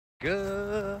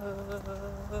Good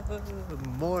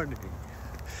morning.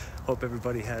 Hope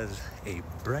everybody has a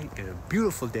bright and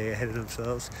beautiful day ahead of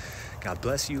themselves. God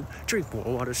bless you. Drink more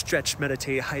water, stretch,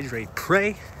 meditate, hydrate,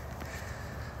 pray.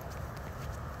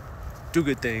 Do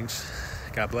good things.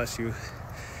 God bless you.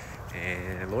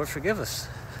 And Lord, forgive us.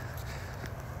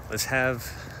 Let's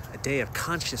have a day of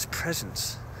conscious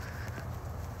presence.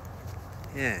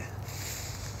 Yeah.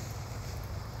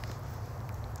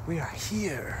 We are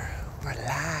here. We're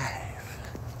alive.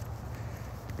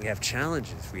 We have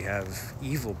challenges. We have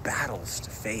evil battles to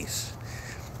face.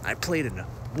 I played in a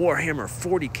Warhammer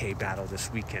 40K battle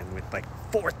this weekend with like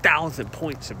 4,000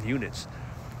 points of units.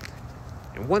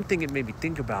 And one thing it made me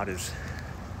think about is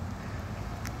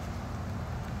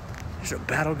there's a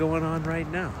battle going on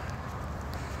right now.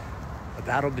 A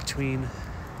battle between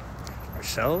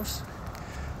ourselves,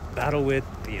 a battle with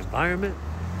the environment,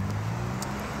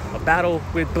 a battle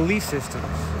with belief systems,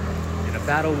 and a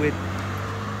battle with,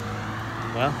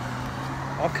 well,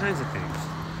 all kinds of things.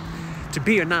 To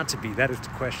be or not to be, that is the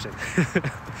question.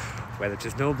 Whether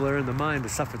 'tis nobler in the mind to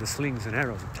suffer the slings and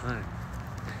arrows of time,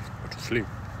 or to sleep.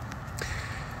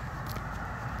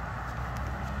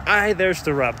 There's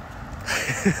the rub.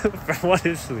 For what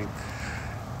is sleep?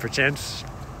 Perchance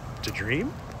to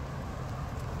dream?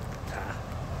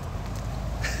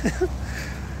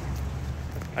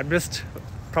 I missed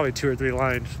probably 2 or 3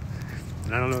 lines,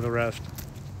 and I don't know the rest.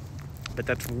 But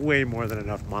that's way more than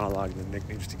enough monologue than Nick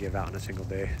needs to give out in a single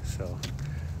day, so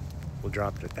we'll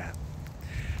drop it at that.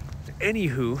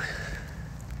 Anywho,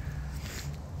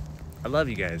 I love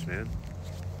you guys, man.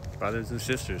 Brothers and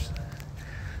sisters.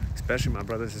 Especially my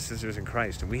brothers and sisters in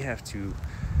Christ. And we have to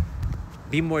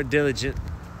be more diligent,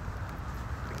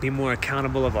 be more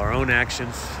accountable of our own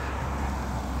actions,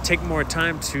 take more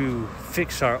time to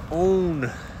fix our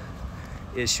own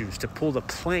issues, to pull the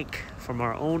plank from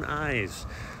our own eyes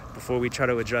before we try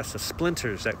to address the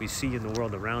splinters that we see in the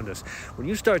world around us. When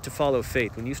you start to follow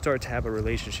faith, when you start to have a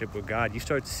relationship with God, you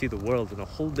start to see the world in a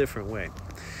whole different way.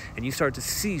 And you start to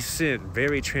see sin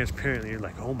very transparently. You're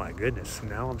like, oh my goodness,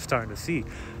 now I'm starting to see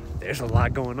there's a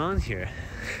lot going on here.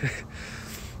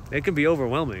 It can be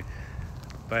overwhelming,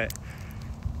 but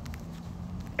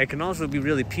it can also be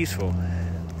really peaceful.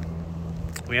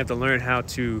 We have to learn how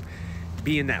to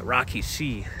be in that rocky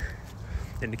sea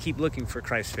and to keep looking for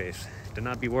Christ's face, to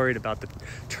not be worried about the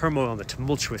turmoil and the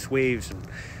tumultuous waves and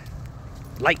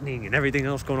lightning and everything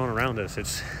else going on around us.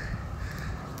 It's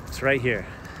right here.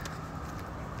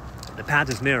 The path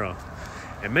is narrow,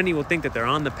 and many will think that they're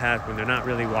on the path when they're not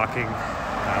really walking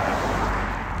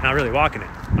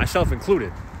it, myself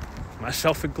included,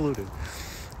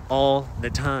 all the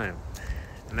time.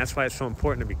 And that's why it's so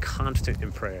important to be constant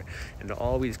in prayer and to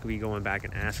always be going back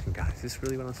and asking God, is this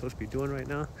really what I'm supposed to be doing right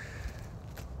now?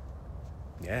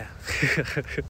 Yeah.